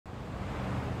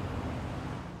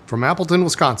from Appleton,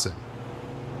 Wisconsin.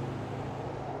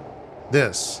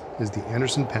 This is the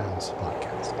Anderson Pens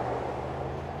Podcast.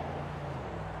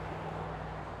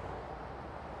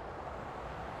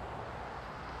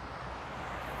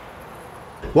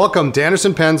 Welcome to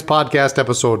Anderson Pens Podcast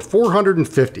episode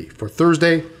 450 for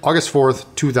Thursday, August 4th,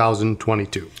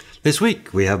 2022. This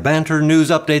week, we have Banter,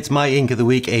 news updates, my ink of the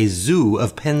week, a zoo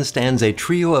of pen stands, a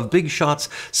trio of big shots,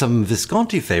 some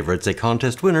Visconti favorites, a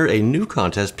contest winner, a new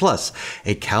contest, plus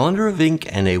a calendar of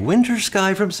ink and a winter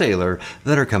sky from Sailor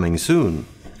that are coming soon.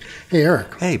 Hey,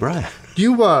 Eric. Hey, Brian. Do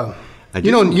you,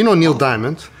 you know Neil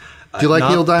Diamond? Do you like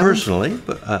Neil Diamond? Not personally,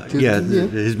 but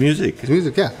his music. His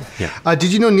music, yeah.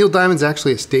 Did you know Neil Diamond's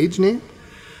actually a stage name?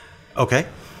 Okay.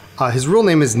 His real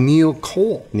name is Neil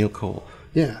Cole. Neil Cole.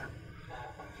 Yeah.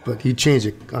 But he changed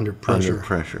it under pressure. Under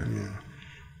pressure. Yeah.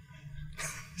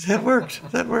 That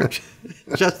worked.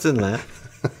 Justin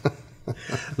laughed.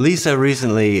 Lisa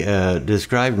recently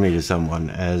described me to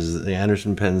someone as the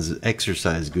Anderson Pens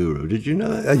exercise guru. Did you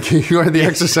know that? You are the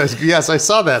exercise. Yes, I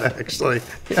saw that actually.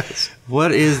 Yes.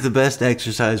 What is the best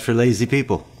exercise for lazy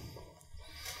people?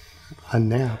 A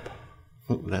nap.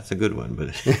 That's a good one,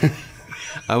 but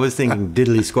I was thinking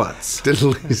diddly squats.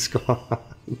 Diddly squats.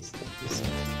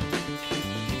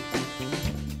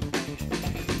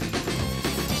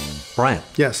 Brian.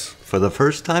 Yes. For the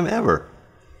first time ever,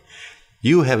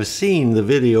 you have seen the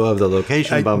video of the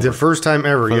location bumper. The first time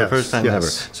ever, yes. For the first time ever.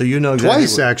 So you know exactly.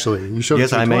 Twice, actually. You showed it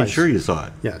to me Yes, I twice. made sure you saw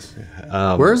it. Yes.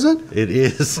 Where is it? It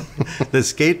is the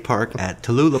skate park at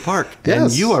Telulah Park. Yes.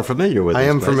 And you are familiar with it. I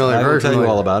am familiar. I will very tell familiar.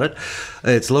 you all about it.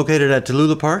 It's located at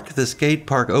Telulah Park. The skate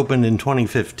park opened in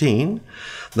 2015.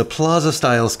 The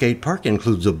plaza-style skate park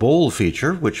includes a bowl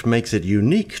feature, which makes it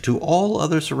unique to all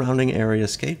other surrounding area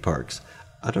skate parks.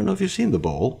 I don't know if you've seen the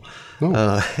bowl.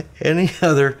 No.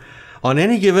 On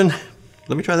any given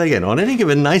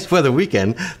nice weather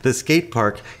weekend, the skate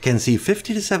park can see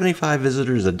 50 to 75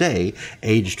 visitors a day,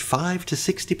 aged 5 to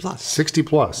 60 plus. 60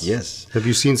 plus? Yes. Have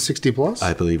you seen 60 plus?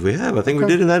 I believe we have. I think we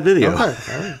did in that video. Okay.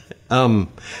 All right.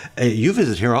 You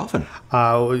visit here often.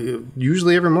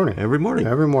 Usually every morning. Every morning.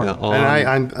 Every morning.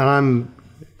 Yeah, I'm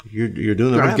You're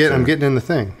doing the ramps. I'm getting in the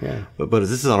thing, yeah. But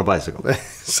this is on a bicycle.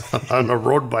 It's on a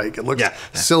road bike. It looks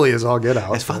silly as all get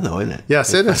out. It's fun though, isn't it?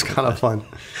 Yes, it is kind of fun.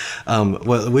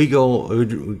 Well, we go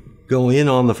in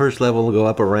on the first level, go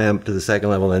up a ramp to the second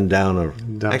level, then down.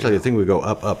 Actually, I think we go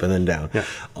up, and then down. Yeah.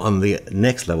 On the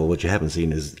next level, what you haven't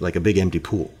seen is like a big empty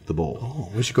pool, the bowl. Oh,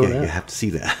 we should go there. You have to see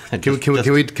that.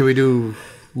 Can we do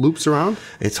loops around?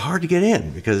 It's hard to get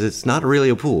in because it's not really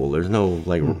a pool. There's no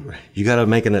you got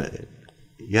to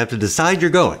you have to decide you're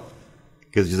going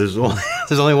because there's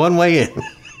only one way in.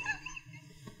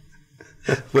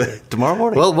 Tomorrow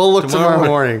morning. Well, we'll look tomorrow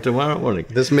morning. Tomorrow morning.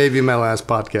 This may be my last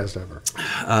podcast ever.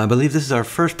 I believe this is our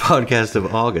first podcast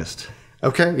of August.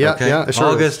 Okay. Yeah. Sure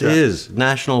August is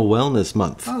National Wellness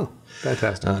Month. Oh,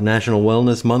 fantastic. National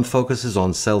Wellness Month focuses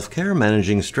on self-care,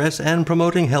 managing stress, and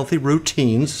promoting healthy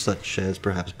routines, such as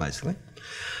perhaps bicycling.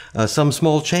 Some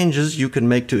small changes you can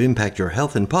make to impact your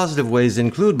health in positive ways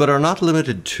include, but are not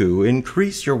limited to,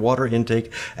 increase your water intake,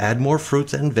 add more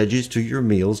fruits and veggies to your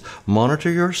meals,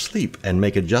 monitor your sleep, and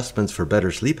make adjustments for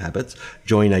better sleep habits,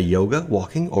 join a yoga,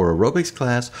 walking, or aerobics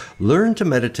class, learn to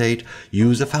meditate,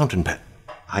 use a fountain pen.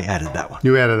 I added that one.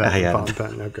 You added that fountain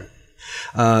pen, okay.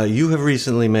 You have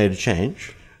recently made a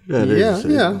change.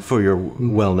 For your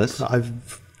wellness.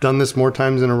 I've done this more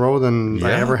times in a row than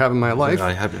I ever have in my life.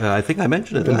 I think I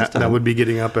mentioned it last time. That would be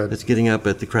getting up at... It's getting up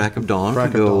at the crack of dawn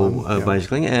to go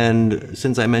bicycling. And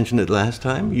since I mentioned it last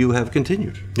time, you have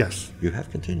continued. Yes. You have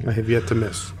continued. I have yet to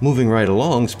miss. Moving right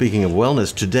along, speaking of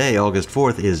wellness, today, August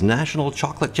 4th, is National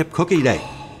Chocolate Chip Cookie Day.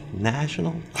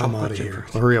 National Chocolate Chip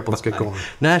Cookie Day. Hurry up, let's get going.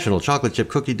 National Chocolate Chip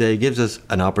Cookie Day gives us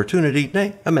an opportunity,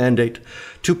 nay, a mandate,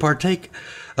 to partake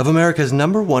of America's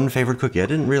 #1 favorite cookie. I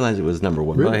didn't realize it was #1,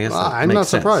 really? But I guess I'm not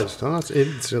surprised.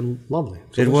 It's lovely.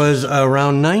 It was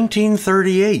around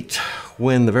 1938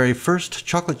 when the very first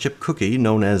chocolate chip cookie,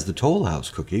 known as the Toll House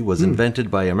cookie, was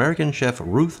invented by American chef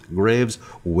Ruth Graves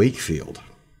Wakefield.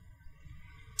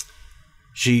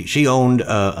 She owned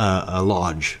a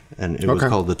lodge, and it was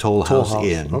called the Toll House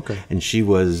Inn. Okay. And she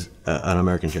was an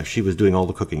American chef. She was doing all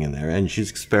the cooking in there, and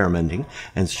she's experimenting,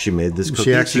 and she made this cookie.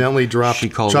 She accidentally dropped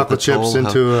chocolate chips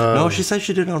into No, she said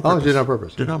she did it on purpose. Oh, she did it on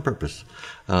purpose. Did it on purpose.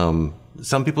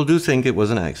 Some people do think it was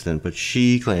an accident, but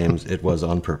she claims it was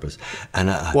on purpose.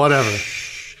 And whatever.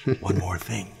 One more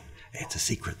thing. It's a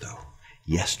secret, though.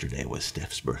 Yesterday was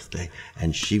Steph's birthday,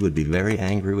 and she would be very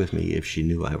angry with me if she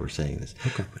knew I were saying this.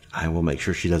 Okay. But I will make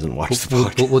sure she doesn't watch the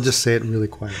podcast. We'll just say it really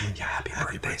quietly. Yeah,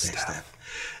 happy birthday, Steph.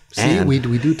 See, we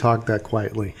do talk that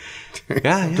quietly.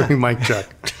 Yeah. During mic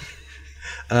check.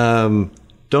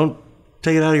 Don't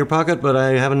take it out of your pocket, but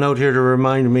I have a note here to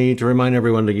remind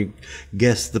everyone to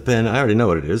guess the pen. I already know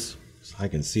what it is. I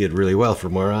can see it really well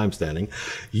from where I'm standing.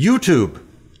 YouTube.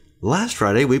 Last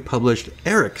Friday, we published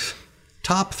Eric's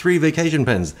top 3 vacation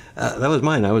pens. That was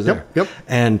mine. I was there. Yep.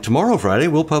 And tomorrow, Friday,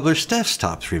 we'll publish Steph's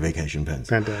top 3 vacation pens.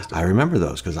 Fantastic. I remember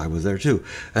those because I was there too.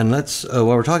 And let's, while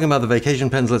we're talking about the vacation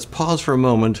pens, let's pause for a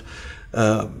moment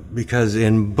because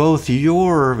in both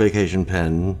your vacation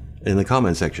pen in the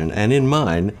comment section and in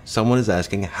mine, someone is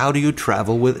asking, how do you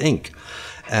travel with ink?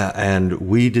 And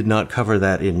we did not cover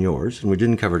that in yours, and we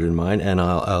didn't cover it in mine. And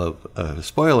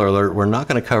spoiler alert, we're not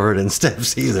going to cover it in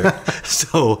Steph's either.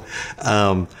 So,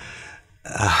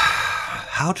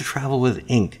 how to travel with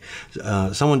ink.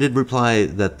 Someone did reply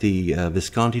that the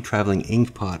Visconti traveling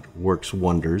ink pot works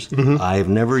wonders. I've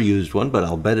never used one, but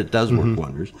I'll bet it does work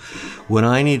wonders. When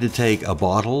I need to take a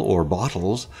bottle or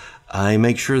bottles, I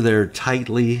make sure they're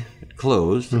tightly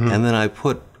closed, and then I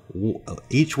put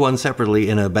each one separately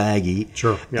in a baggie,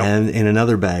 and in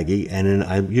another baggie, and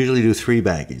I usually do 3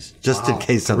 baggies, just in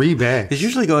case something. 3 bags. It's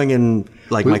usually going in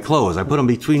like my clothes. I put them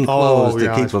between clothes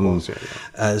to keep them.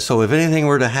 So if anything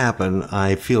were to happen,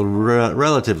 I feel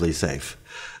relatively safe.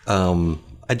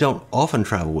 I don't often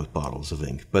travel with bottles of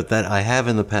ink, but that I have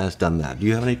in the past done that. Do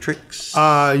you have any tricks?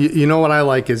 You know what I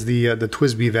like is the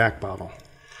Twisby Vac bottle.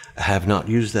 I have not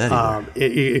used that either.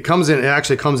 It comes in. It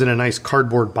actually comes in a nice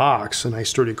cardboard box, a nice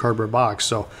sturdy cardboard box.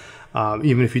 So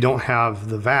even if you don't have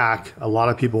the vac, a lot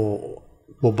of people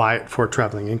will buy it for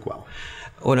traveling inkwell.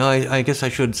 Well, no, I guess I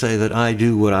should say that I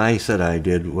do what I said I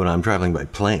did when I'm traveling by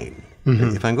plane.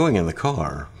 If I'm going in the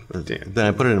car, then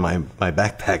I put it in my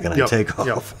backpack and I take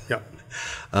off.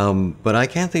 But I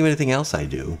can't think of anything else I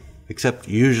do, except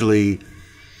usually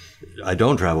I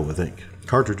don't travel with ink.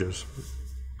 Cartridges.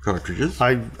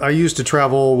 I used to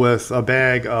travel with a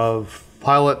bag of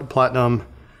Pilot, Platinum,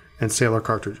 and Sailor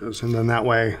cartridges, and then that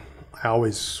way, I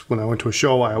always, when I went to a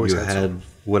show, I always had some.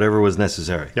 Whatever was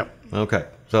necessary. Yep. Okay.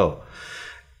 So,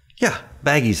 yeah,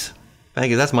 baggies.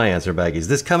 That's my answer, baggies.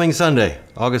 This coming Sunday,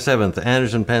 August 7th,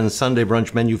 Anderson Pen's Sunday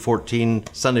Brunch Menu 14,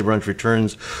 Sunday Brunch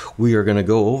returns. We are going to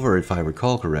go over, if I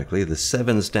recall correctly, the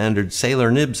 7 standard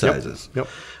Sailor nib sizes. Yep.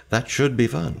 That should be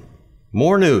fun.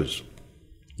 More news.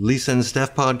 Lisa and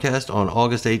Steph podcast on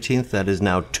August 18th. That is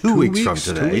now 2 weeks from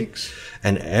today. 2 weeks.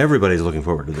 And everybody's looking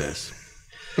forward to this.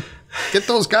 Get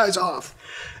those guys off.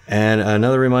 And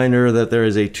another reminder that there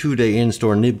is a 2-day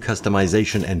in-store nib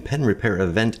customization and pen repair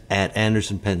event at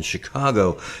Anderson Pen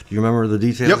Chicago. Do you remember the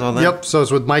details on that? Yep. So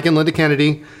it's with Mike and Linda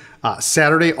Kennedy.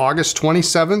 Saturday, August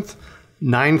 27th,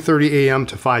 9:30 a.m.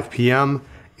 to 5 p.m.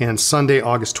 And Sunday,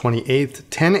 August 28th,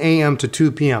 10 a.m. to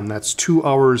 2 p.m. That's 2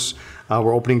 hours.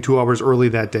 We're opening 2 hours early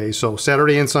that day. So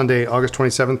Saturday and Sunday, August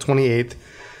 27th,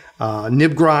 28th.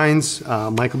 Nib grinds.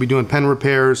 Mike will be doing pen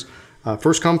repairs.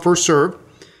 First come, first serve.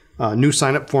 New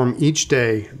sign-up form each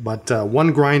day, but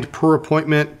 1 grind per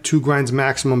appointment, 2 grinds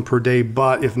maximum per day.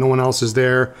 But if no one else is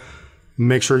there,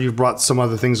 make sure you've brought some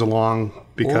other things along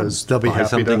because they'll be happy to. Buy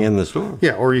something in the store.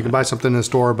 Yeah, or you can buy something in the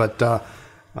store, but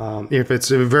if it's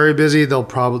very busy, they'll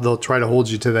try to hold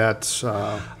you to that.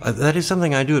 That is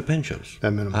something I do at pen shows.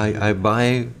 That minimum. I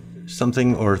buy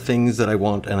something or things that I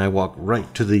want, and I walk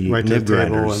right to the nib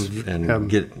grinders and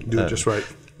do it just right.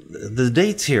 The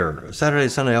dates here, Saturday,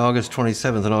 Sunday, August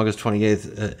 27th and August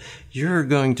 28th, you're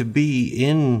going to be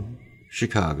in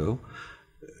Chicago,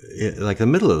 like the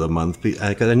middle of the month.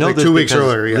 I know like this 2 weeks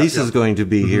earlier, yeah. Lisa's going to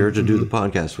be here to do the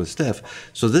podcast with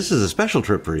Steph. So this is a special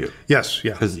trip for you. Yes,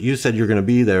 yeah. Because you said you're going to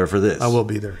be there for this. I will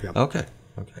be there, yeah. Okay.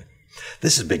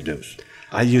 This is big news.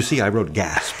 You see, I wrote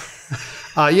gasp.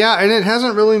 Yeah, and it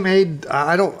hasn't really made.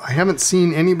 I haven't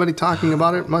seen anybody talking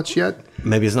about it much yet.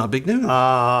 Maybe it's not big news.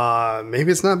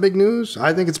 Maybe it's not big news.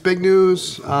 I think it's big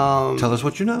news. Tell us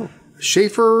what you know.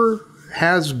 Schaefer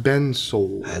has been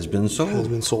sold. Has been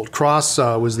sold. Cross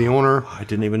was the owner. I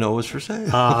didn't even know it was for sale.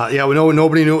 Yeah, we know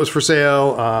nobody knew it was for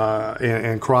sale.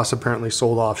 And Cross apparently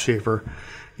sold off Schaefer,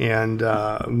 and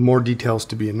more details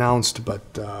to be announced. But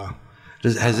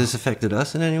has this affected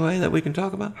us in any way that we can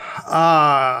talk about?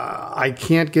 I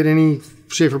can't get any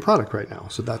Schaefer product right now,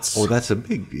 so that's. Oh, that's a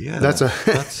big. Yeah, that's a.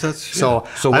 So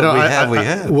what we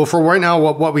have. Well, for right now,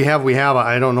 what we have, we have.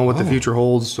 I don't know what the future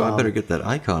holds. So I better get that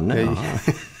icon now.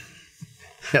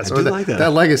 Yeah, so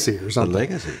that legacy or something. The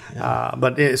legacy.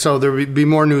 Yeah. So there will be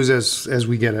more news as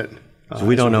we get it. So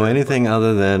we don't know anything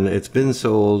other than it's been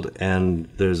sold and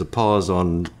there's a pause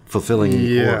on fulfilling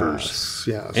orders.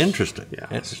 Yes. Interesting. Yeah.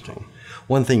 Interesting.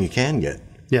 One thing you can get.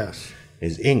 Yes.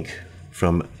 Is ink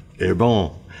from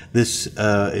Herbin. This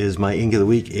is my ink of the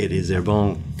week. It is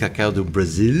Herbin Cacao do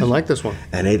Brésil. I like this one.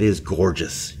 And it is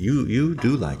gorgeous. You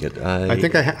do like it. I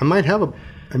think I might have a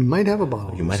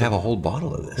bottle. You might have a whole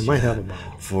bottle of this. I might have a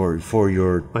bottle. For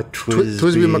your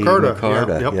Twisby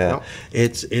Micarta. Yeah.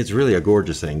 It's really a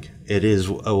gorgeous ink. It is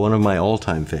one of my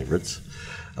all-time favorites.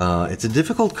 It's a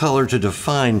difficult color to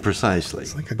define precisely,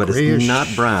 but it's not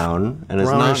brown and it's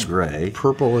not gray.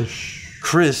 Purplish.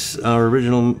 Chris, our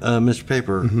original Mr.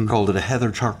 Paper, called it a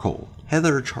heather charcoal.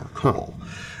 Heather charcoal.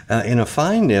 In a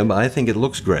fine nib, I think it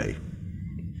looks gray.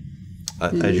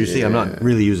 As you see, I'm not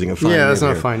really using a fine nib. Yeah, that's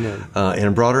not a fine nib.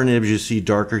 In broader nibs, you see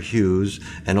darker hues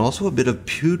and also a bit of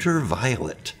pewter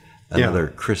violet, another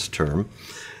Chris term.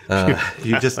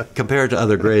 You just compare it to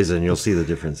other grays and you'll see the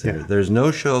difference there. There's no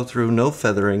show through, no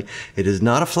feathering. It is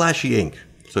not a flashy ink.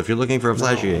 So if you're looking for a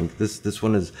flashy ink, this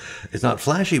one is, it's not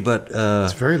flashy, but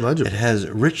it's very legible. It has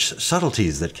rich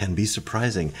subtleties that can be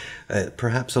surprising.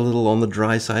 Perhaps a little on the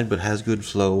dry side, but has good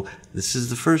flow. This is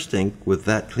the first ink with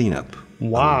that cleanup.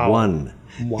 Wow. One.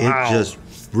 Wow. It just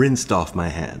rinsed off my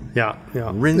hand. Yeah.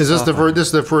 Rinsed Is this off the first? This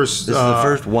is the first. This is the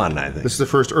first one, I think. This is the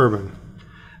first Herbin.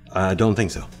 I don't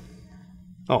think so.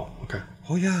 Oh, okay.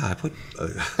 Oh yeah, I put.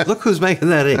 Look who's making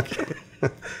that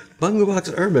ink. Bungo Box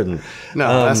Herbin.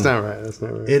 No, that's not right. That's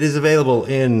not right. It is available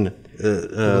in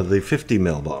the 50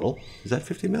 ml bottle. Is that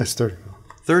 50 ml? That's 30 ml.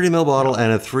 30 ml bottle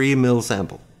and a 3 ml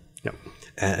sample. Yep.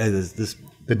 This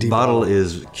bottle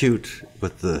is cute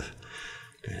with the.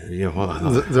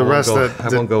 The rest that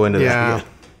I won't go into that.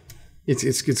 Yeah,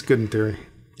 it's good in theory.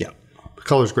 Yeah, the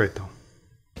color's great though.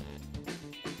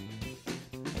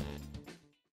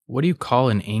 What do you call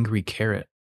an angry carrot?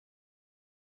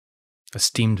 A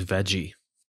steamed veggie.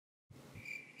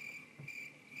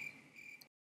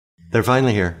 They're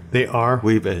finally here. They are.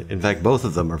 In fact, both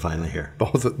of them are finally here.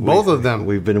 Both of them.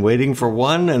 We've been waiting for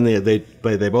one, and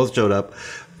they both showed up.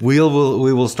 We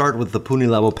will start with the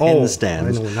Punilabo Pen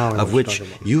Stands, of which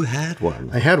you had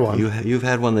one. I had one. You've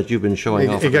had one that you've been showing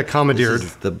off. It got commandeered.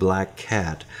 This is the black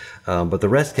cat, but the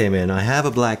rest came in. I have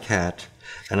a black cat,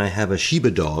 and I have a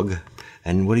Shiba dog.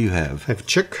 And what do you have? I have a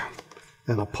chick,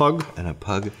 and a pug.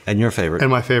 And your favorite? And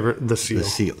my favorite, the seal.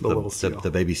 The little seal. The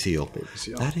baby seal.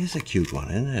 That is a cute one,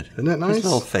 isn't it? Isn't that nice? His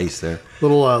little face there.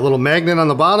 Little magnet on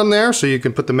the bottom there, so you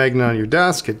can put the magnet on your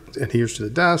desk. It adheres to the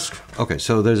desk. Okay,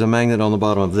 so there's a magnet on the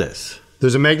bottom of this.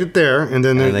 There's a magnet there, and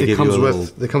then it comes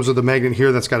with a magnet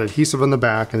here that's got adhesive on the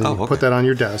back, and then you put that on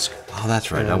your desk. Oh,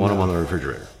 that's right. I want them on the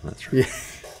refrigerator. That's right.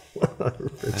 Yeah.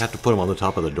 I have to put them on the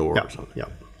top of the door or something.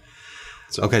 Yep.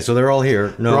 So, okay, so they're all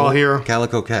here. No, they're all here.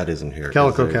 Calico Cat isn't here.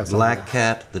 Calico Cat's Black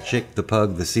Cat, the chick, the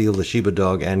pug, the seal, the Shiba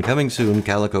dog, and coming soon,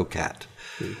 Calico Cat.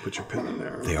 You put your pen in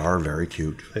there. They are very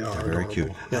cute. They are very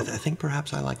cute. Yep. I think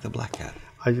perhaps I like the Black Cat.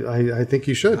 I think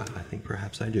you should. I think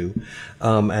perhaps I do.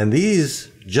 And these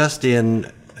just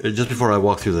before I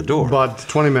walk through the door. About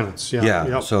 20 minutes. Yeah. Yeah.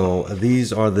 Yep. So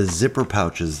these are the zipper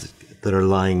pouches that are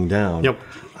lying down. Yep.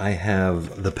 I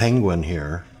have the penguin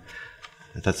here.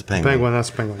 That's a penguin. That's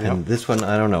a penguin. And this one,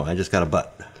 I don't know. I just got a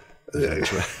butt.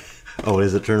 Oh,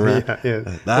 is it turn around? Yeah.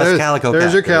 That's Calico Cat.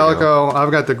 There's your Calico.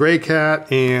 I've got the gray cat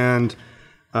and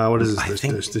what is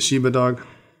this? The Shiba dog.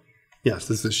 Yes,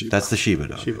 this is the Shiba. That's the Shiba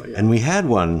dog. Yeah. And we had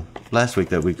one last week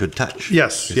that we could touch.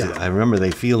 Yes. Yeah. I remember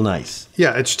they feel nice.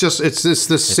 Yeah, it's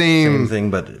the same thing,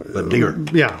 but bigger.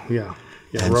 Yeah.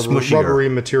 And rubbery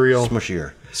material.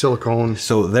 Smushier. Silicone.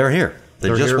 So they're here.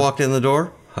 They just walked in the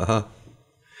door.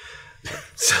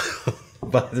 So,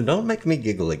 but don't make me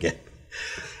giggle again.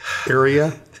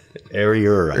 Area.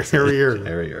 Area.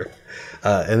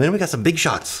 And then we got some big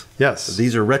shots. Yes.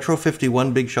 These are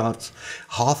Retro51 Big Shots.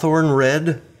 Hawthorne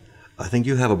Red. I think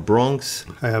you have a Bronx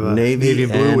I have a navy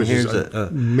blue, which is an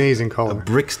amazing color. A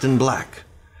Brixton Black.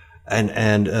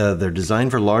 And they're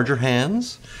designed for larger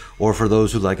hands or for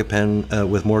those who like a pen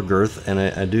with more girth. And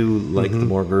I do like the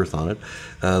more girth on it.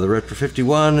 The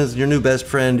Retro51 is your new best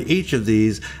friend. Each of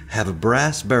these have a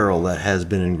brass barrel that has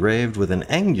been engraved with an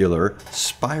angular,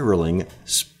 spiraling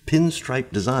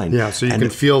pinstripe design. Yeah, so you can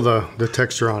feel the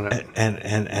texture on it.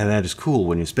 And that is cool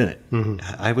when you spin it.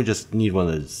 I would just need one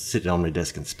to sit on my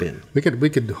desk and spin. We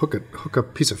could hook a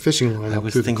piece of fishing line up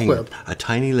through the clip. I was thinking a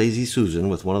tiny lazy Susan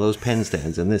with one of those pen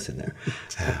stands and this in there.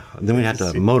 Then we'd have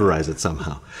to motorize it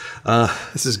somehow.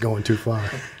 This is going too far.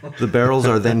 The barrels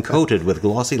are then coated with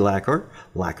glossy lacquer.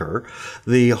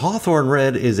 The Hawthorne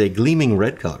Red is a gleaming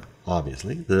red color.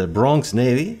 Obviously. The Bronx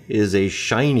Navy is a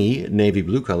shiny navy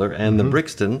blue color, and the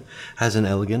Brixton has an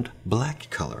elegant black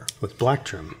color. With black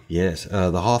trim. Yes.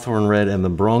 The Hawthorne Red and the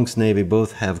Bronx Navy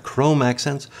both have chrome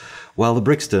accents, while the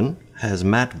Brixton has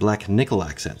matte black nickel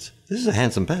accents. This is a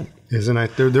handsome pen. Isn't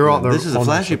it? They're all. This is a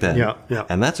flashy nice. pen. Yeah, yeah.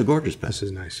 And that's a gorgeous pen. This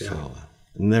is nice. Yeah. So,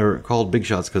 and they're called Big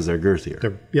Shots because they're girthier.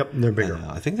 They're bigger.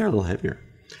 I think they're a little heavier.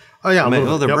 Oh yeah,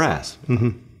 they're brass.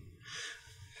 Mm-hmm.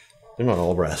 They're not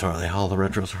all brass, are they? All the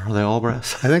retros, are they all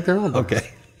brass? I think they're all brass.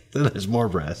 Okay. Then there's more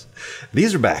brass.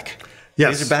 These are back.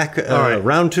 Yes. These are back.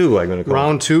 Round 2, I'm going to call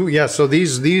Round 2, yeah. So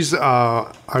these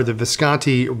are the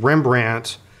Visconti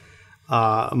Rembrandt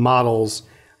models.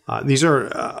 These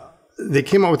are they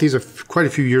came out with these quite a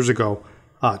few years ago.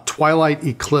 Twilight,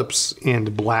 Eclipse,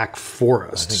 and Black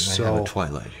Forest. I think I have a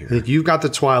Twilight here. I think you've got the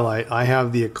Twilight. I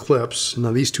have the Eclipse.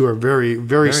 Now these two are very,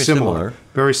 very similar.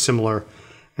 Very similar.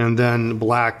 And then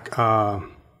Black. No,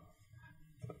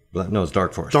 it's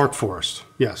Dark Forest. Dark Forest.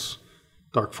 Yes.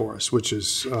 Dark Forest, which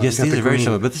is yes, these are very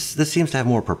similar, but this seems to have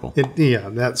more purple.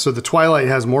 So the Twilight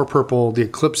has more purple. The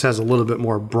Eclipse has a little bit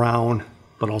more brown,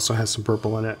 but also has some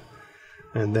purple in it.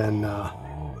 And then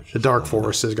the Dark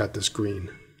Forest has got this green.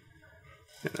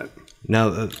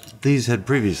 Now these had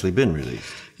previously been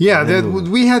released. Yeah,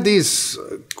 we had these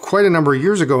quite a number of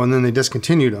years ago, and then they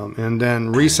discontinued them. And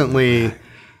then recently,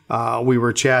 we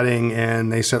were chatting, and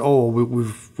they said, "Oh,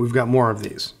 we've got more of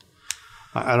these."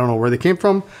 I don't know where they came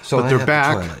from, but they're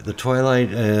back. The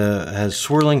Twilight has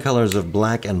swirling colors of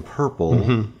black and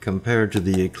purple compared to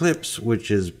the Eclipse,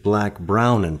 which is black,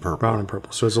 brown, and purple. Brown and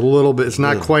purple. So it's a little bit, it's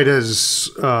not quite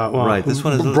as, right. This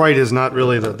one is bright is not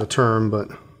really the term, but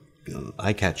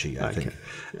eye-catchy, I think.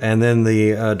 And then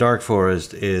the Dark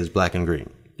Forest is black and green.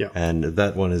 Yeah. And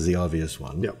that one is the obvious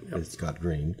one. Yep. It's got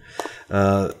green.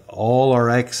 All are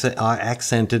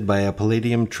accented by a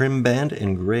palladium trim band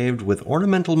engraved with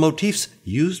ornamental motifs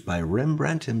used by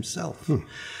Rembrandt himself.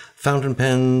 Fountain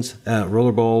pens,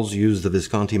 rollerballs use the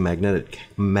Visconti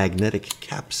magnetic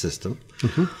cap system.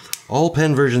 All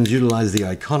pen versions utilize the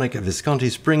iconic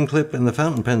Visconti spring clip, and the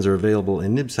fountain pens are available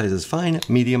in nib sizes fine,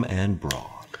 medium, and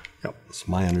broad. Yep. That's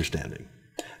my understanding.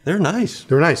 They're nice.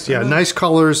 They're nice, yeah. Nice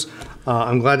colors.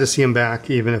 I'm glad to see them back,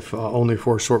 even if only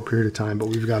for a short period of time. But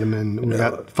we've got them in. We've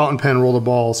got fountain pen, roller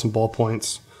balls, some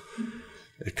ballpoints.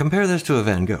 Compare this to a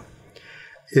Van Gogh.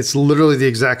 It's literally the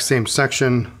exact same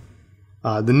section.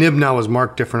 The nib now is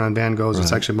marked different on Van Goghs. Right.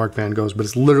 It's actually marked Van Goghs, but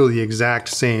it's literally the exact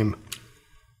same.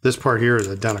 This part here is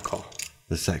identical.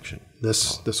 This section.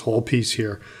 This whole piece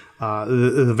here.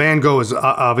 The Van Gogh is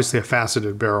obviously a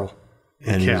faceted barrel.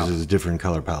 And uses a different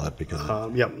color palette because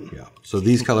yep. Yeah. So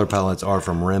these color palettes are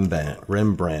from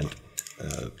Rembrandt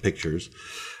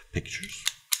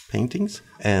paintings,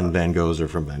 and Van Goghs are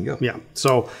from Van Gogh. Yeah.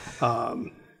 So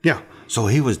yeah. So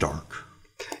he was dark.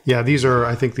 Yeah,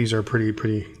 I think these are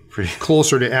pretty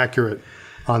closer to accurate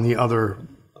on the other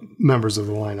members of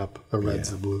the lineup, the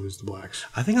reds, the blues, the blacks.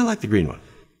 I think I like the green one.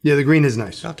 Yeah, the green is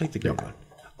nice. I'll take the green one.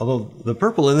 Although the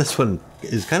purple in this one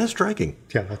is kind of striking.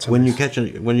 Yeah, that's when you catch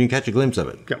a glimpse of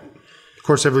it. Yeah. Of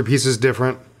course, every piece is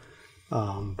different,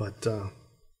 but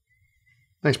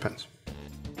nice pens.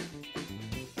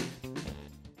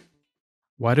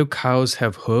 Why do cows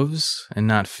have hooves and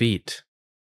not feet?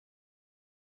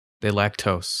 They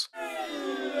lactose.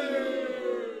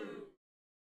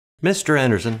 Mr.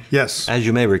 Anderson. Yes. As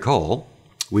you may recall,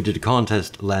 we did a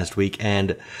contest last week,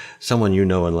 and someone you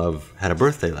know and love had a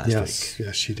birthday last week.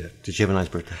 Yes, she did. Did she have a nice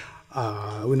birthday?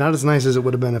 Not as nice as it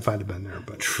would have been if I'd have been there.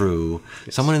 But true.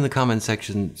 Yes. Someone in the comment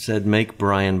section said, make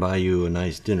Brian buy you a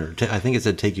nice dinner. I think it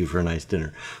said take you for a nice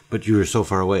dinner. But you were so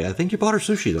far away. I think you bought her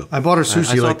sushi, though. I bought her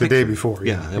sushi like the day before.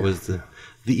 Yeah, that was the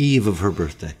eve of her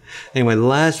birthday. Anyway,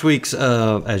 last week's,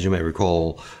 as you may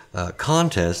recall,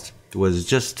 contest was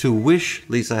just to wish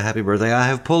Lisa a happy birthday. I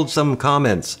have pulled some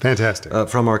comments. Fantastic.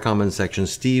 From our comment section.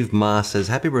 Steve Moss says,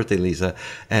 happy birthday, Lisa,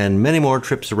 and many more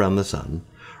trips around the sun.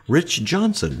 Rich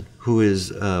Johnson, who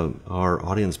is our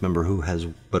audience member who has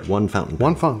but one fountain pen.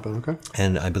 One fountain pen, okay.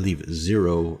 And I believe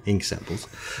 0 ink samples.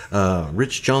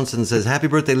 Rich Johnson says, happy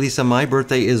birthday, Lisa. My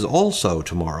birthday is also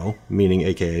tomorrow, meaning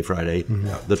AKA Friday,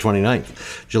 the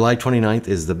 29th. July 29th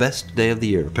is the best day of the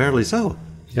year. Apparently so.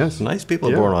 Yes. Nice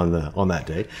people are born on that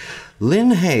day.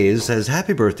 Lynn Hayes says,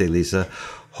 happy birthday, Lisa.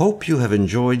 Hope you have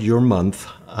enjoyed your month.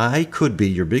 I could be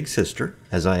your big sister,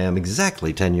 as I am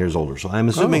exactly 10 years older. So I'm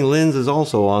assuming Lynn's is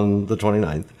also on the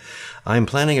 29th. I'm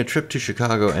planning a trip to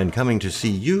Chicago and coming to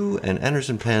see you and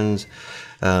Anderson Pens.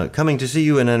 Coming to see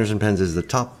you and Anderson Pens is the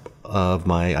top of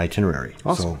my itinerary.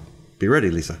 Awesome. So be ready,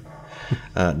 Lisa.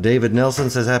 David Nelson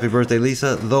says, happy birthday,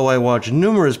 Lisa. Though I watch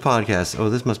numerous podcasts,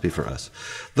 this must be for us.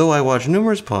 Though I watch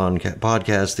numerous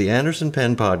podcasts, the Anderson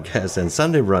Pen podcast and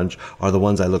Sunday Brunch are the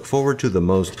ones I look forward to the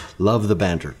most. Love the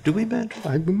banter. Do we banter?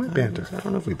 We might banter. I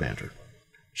don't know if we banter.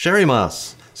 Sherry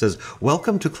Moss says,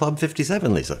 welcome to Club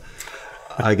 57, Lisa.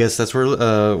 I guess that's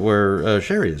where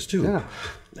Sherry is, too. Yeah.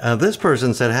 This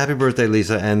person said, "Happy birthday,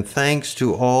 Lisa, and thanks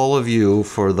to all of you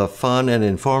for the fun and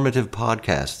informative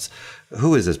podcasts."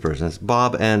 Who is this person? It's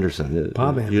Bob Anderson.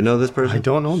 Bob Anderson. You know this person? I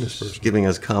don't know this person. Giving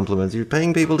us compliments. You're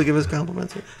paying people to give us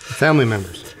compliments? Family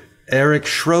members. Eric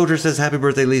Schroeder says, "Happy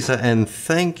birthday, Lisa, and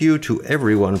thank you to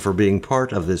everyone for being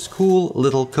part of this cool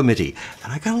little committee."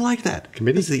 And I kind of like that.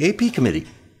 Committee? It's the AP committee.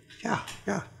 Yeah.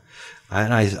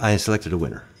 And I selected a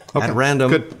winner. Okay. At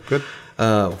random. Good.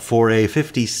 For a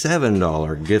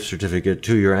 $57 gift certificate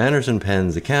to your Anderson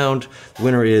Pens account. The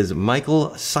winner is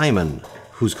Michael Simon,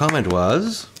 whose comment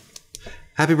was,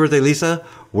 "Happy birthday, Lisa,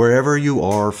 wherever you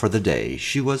are for the day."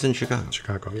 She was in Chicago.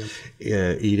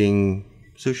 Eating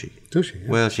sushi. Sushi, yeah.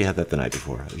 Well, she had that the night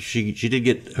before. She did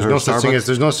get her There's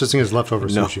Starbucks. no such thing as leftover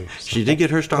No, sushi. she did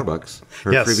get her Starbucks.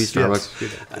 Her Yes, freebie Starbucks.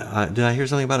 yes, Did I hear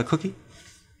something about a cookie?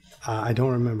 I don't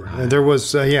remember. There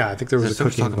was, I think there was a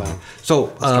cookie involved.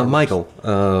 So, Michael,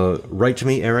 write to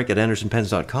me, Eric, at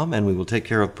AndersonPens.com, and we will take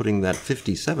care of putting that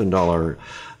 $57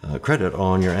 credit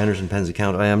on your Anderson Pens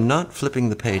account. I am not flipping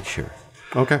the page here.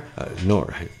 Okay.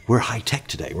 Nor we're high tech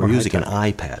today. We're using an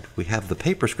iPad. We have the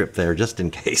paper script there just in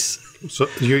case. So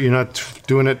you're not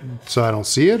doing it so I don't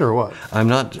see it, or what? I'm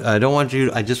not. I don't want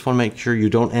you. I just want to make sure you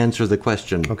don't answer the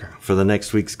question for the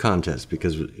next week's contest,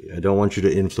 because I don't want you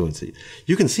to influence it.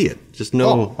 You can see it. Just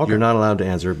know you're not allowed to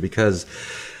answer, because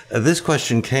this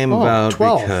question came about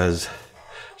 12. because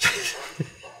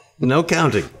no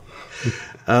counting.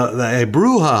 A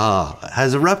brouhaha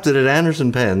has erupted at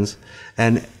Anderson Pens,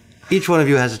 and each one of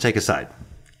you has to take a side.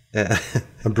 A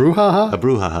brouhaha? A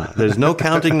brouhaha. There's no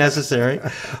counting necessary.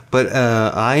 But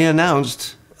I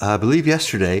announced, I believe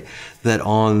yesterday, that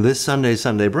on this Sunday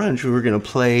brunch, we were going to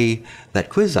play that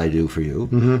quiz I do for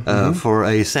you for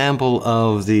a sample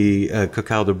of the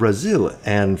Cacao de Brésil.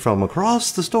 And from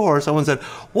across the store, someone said,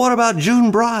 "What about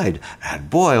June Bride?" And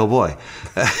boy, oh boy.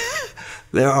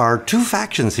 There are two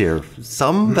factions here,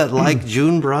 some that like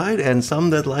June Bride and some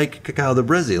that like Cacao de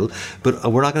Brésil, but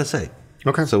we're not going to say.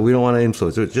 Okay. So we don't want to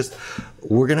influence it.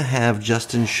 We're going to have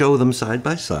Justin show them side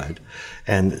by side.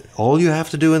 And all you have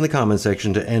to do in the comment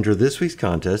section to enter this week's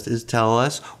contest is tell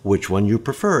us which one you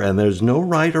prefer. And there's no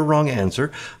right or wrong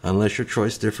answer unless your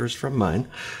choice differs from mine.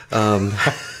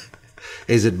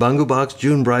 Is it Bangu Box,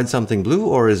 June Bride, Something Blue,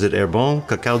 or is it Herbin,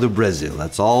 Cacao de Brésil?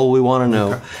 That's all we want to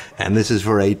know. Okay. And this is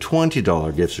for a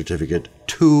 $20 gift certificate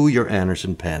to your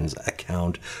Anderson Pens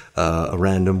account. A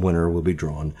random winner will be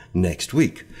drawn next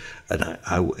week. And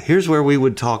here's where we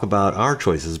would talk about our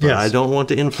choices, but I don't want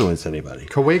to influence anybody.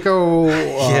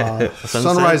 Kawako,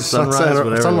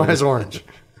 sunrise orange.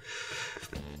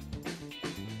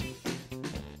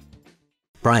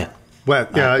 Brian. Well,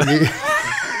 yeah.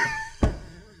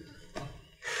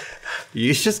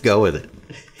 You just go with it.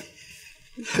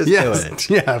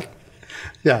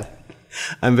 Yeah.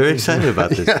 I'm very excited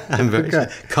about this. I'm very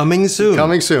excited. Coming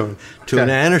soon. To an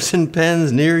Anderson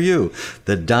Pens near you.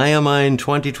 The Diamine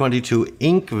 2022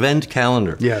 Inkvent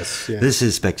calendar. Yes. This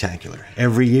is spectacular.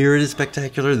 Every year it is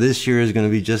spectacular. This year is going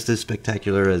to be just as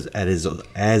spectacular as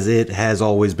it has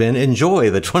always been. Enjoy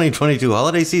the 2022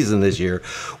 holiday season this year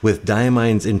with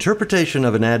Diamine's interpretation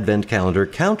of an Advent calendar.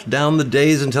 Count down the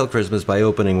days until Christmas by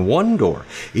opening one door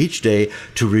each day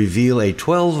to reveal a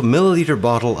 12-milliliter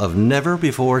bottle of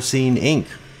never-before-seen ink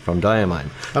from Diamine.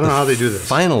 I don't know how they do this.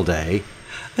 Final day,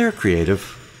 they're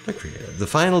creative. The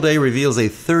final day reveals a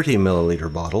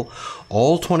 30-milliliter bottle.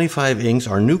 All 25 inks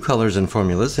are new colors and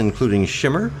formulas, including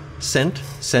Shimmer, Scent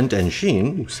and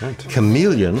Sheen,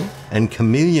 Chameleon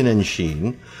and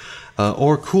Sheen,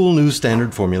 or cool new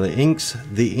standard formula inks.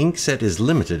 The ink set is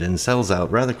limited and sells out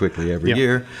rather quickly every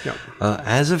year.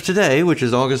 As of today, which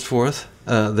is August 4th,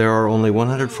 there are only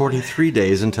 143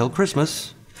 days until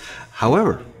Christmas.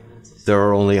 However, there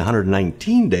are only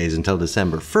 119 days until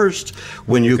December 1st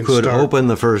when you could open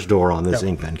the first door on this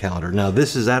Inkvent calendar. Now,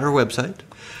 this is at our website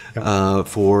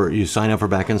you sign up for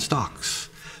back in stocks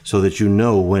so that you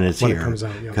know when it's here. It comes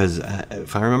out, because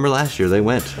if I remember last year, they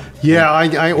went. Yeah,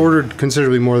 I ordered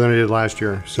considerably more than I did last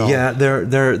year. So yeah,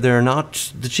 they're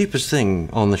not the cheapest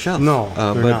thing on the shelf. No,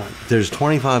 they're not. There's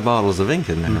 25 bottles of ink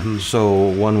in there, so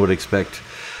one would expect.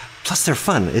 Plus, they're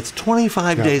fun. It's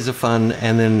 25 days of fun,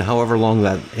 and then however long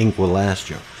that ink will last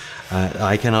you.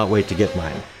 I cannot wait to get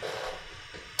mine.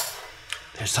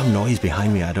 There's some noise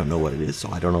behind me. I don't know what it is, so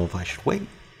I don't know if I should wait.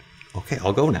 Okay,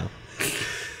 I'll go now.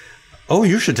 Oh,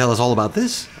 you should tell us all about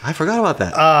this. I forgot about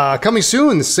that. Coming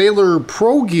soon, Sailor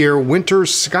Pro Gear Winter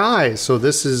Sky. So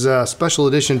this is a special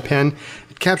edition pen.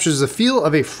 It captures the feel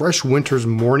of a fresh winter's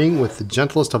morning with the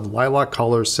gentlest of lilac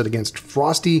colors set against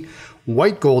frosty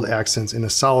white gold accents in a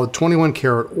solid 21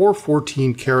 karat or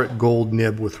 14 karat gold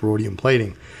nib with rhodium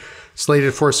plating.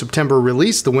 Slated for September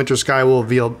release, the Winter Sky will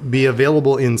be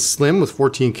available in Slim with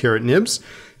 14 karat nibs,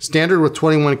 Standard with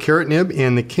 21 karat nib,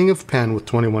 and the King of Pen with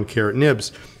 21 karat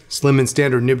nibs. Slim and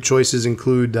Standard nib choices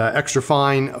include extra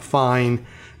fine, fine,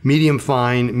 medium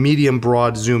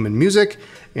broad, zoom, and music,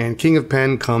 and King of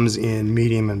Pen comes in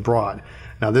medium and broad.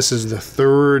 Now this is the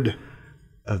third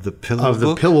of the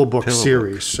pillow book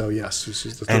series. So yes, this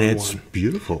is the third one. And it's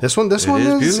beautiful. This one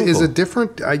is a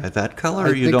different. That color, I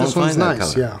you think don't this one's find that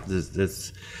nice. color. Yeah.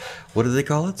 It's, what do they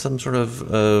call it? Some sort of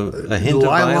a hint of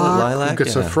violet, lilac.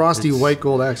 It's a frosty white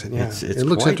gold accent. Yeah, it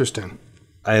looks interesting.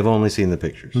 I have only seen the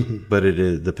pictures, but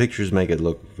the pictures make it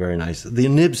look very nice. The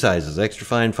nib sizes: extra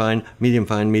fine,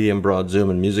 medium broad, zoom,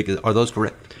 and music. Are those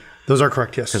correct? Those are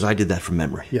correct. Yes. Because I did that from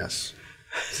memory. Yes.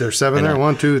 Is there 7 there?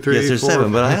 1, 2, 3, 4? Yes, there's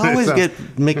 7, but I always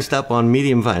get mixed up on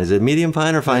medium fine. Is it medium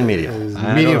fine or fine medium?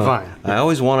 Medium fine. I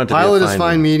always wanted to Pilot be a fine is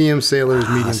fine medium, Sailor is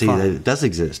medium see, fine. it does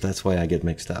exist. That's why I get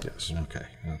mixed up. Yes. Okay.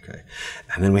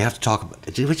 And then we have to talk about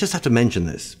it. We just have to mention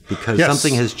this because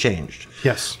something has changed.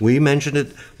 Yes. We mentioned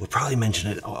it. We'll probably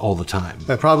mention it all the time.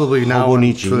 Probably now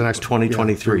Hobonichi for the next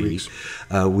 2023.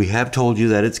 We have told you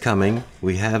that it's coming.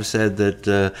 We have said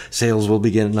that sales will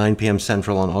begin at 9 p.m.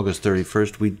 Central on August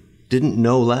 31st. We didn't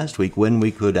know last week when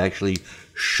we could actually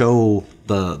show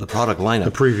the product lineup.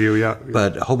 The preview, yeah.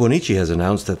 But Hobonichi has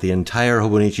announced that the entire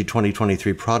Hobonichi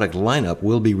 2023 product lineup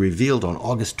will be revealed on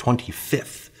August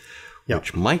 25th,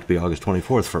 which might be August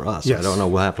 24th for us. Yes. I don't know.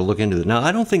 We'll have to look into it. Now,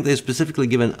 I don't think they've specifically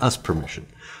given us permission,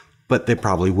 but they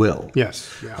probably will. Yes.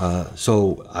 Yeah.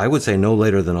 So I would say no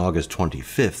later than August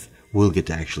 25th. We'll get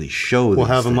to actually show We'll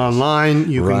have them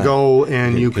online. You can go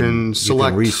and you can select. You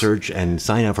can research and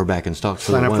sign up for back in stock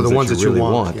for sign up for the ones that you really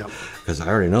want. Because I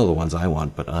already know the ones I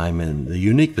want, but I'm in the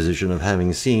unique position of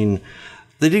having seen.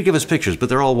 They did give us pictures, but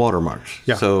they're all watermarked.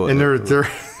 Yeah, so, and they're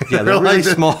really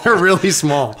small. They're really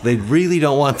small. They really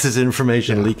don't want this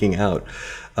information leaking out,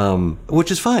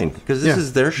 which is fine because this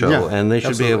is their show, and they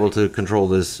should be able to control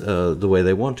this the way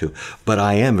they want to. But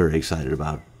I am very excited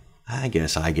about. I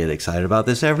guess I get excited about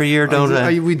this every year, don't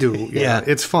I? We do. Yeah.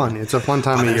 It's fun. It's a fun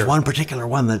time of year. There's one particular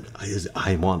one that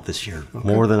I want this year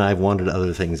more than I've wanted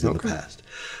other things in the past.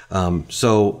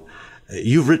 So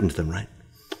you've written to them, right?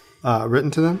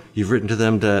 Written to them? You've written to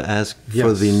them to ask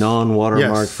for the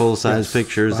non-watermark full-size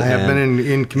pictures. I have been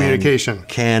in communication.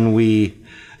 Can we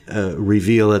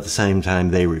reveal at the same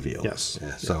time they reveal? Yes.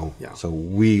 So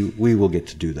we will get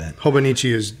to do that.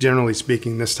 Hobonichi is, generally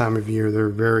speaking, this time of year,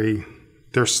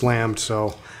 they're slammed.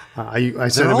 So I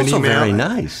sent them an email. They're also very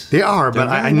nice. They are, but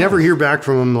I never hear back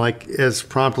from them like as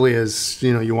promptly as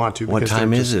you want to. What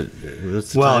time is it?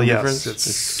 What's the time difference?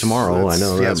 It's tomorrow. I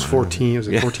know. Yeah, it's 14. Is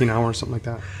it 14 hours, something like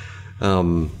that?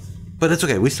 But it's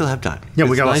okay. We still have time. Yeah,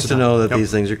 it's we got nice to know that these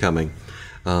things are coming.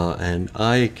 And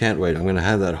I can't wait. I'm going to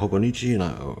have that Hobonichi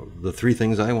and the 3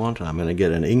 things I want. And I'm going to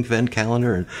get an Inkvent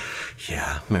calendar. And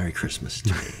Merry Christmas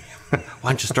to me.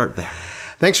 Why don't you start there?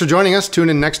 Thanks for joining us. Tune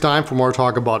in next time for more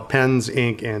talk about pens,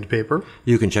 ink, and paper.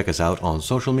 You can check us out on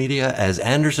social media as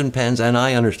Anderson Pens, and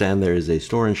I understand there is a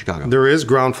store in Chicago. There is.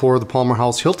 Ground floor of the Palmer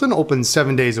House Hilton, open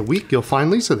 7 days a week. You'll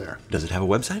find Lisa there. Does it have a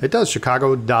website? It does,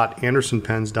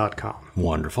 chicago.andersonpens.com.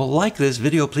 Wonderful. Like this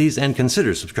video, please, and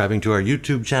consider subscribing to our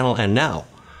YouTube channel. And now,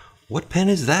 what pen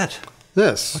is that?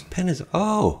 This. What pen is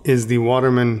is the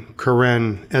Waterman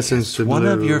Karen Essence to Blue. One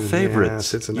of your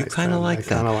favorites. Yes, it's a nice You kind of like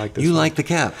that. I kind of like this You one. like the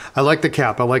cap. I like the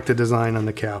cap. I like the design on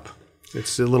the cap.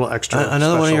 It's a little extra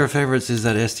Another one of special. your favorites is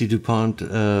that ST DuPont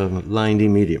Line D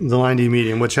Medium. The Line D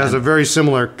Medium, which has a very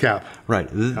similar cap. Right.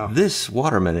 This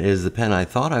Waterman is the pen I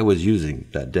thought I was using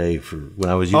that day for when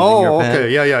I was using your pen. Oh,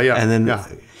 okay. Yeah. And then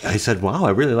I said, wow,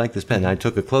 I really like this pen. And I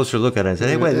took a closer look at it and said,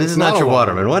 hey, wait, this is not your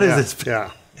Waterman. What is this pen?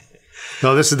 Yeah.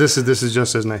 No, this is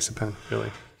just as nice a pen, really.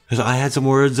 So I had some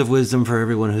words of wisdom for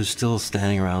everyone who's still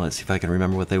standing around. Let's see if I can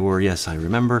remember what they were. Yes, I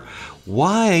remember.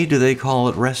 Why do they call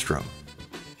it restroom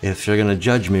if they're going to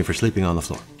judge me for sleeping on the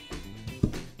floor?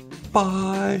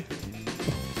 Bye.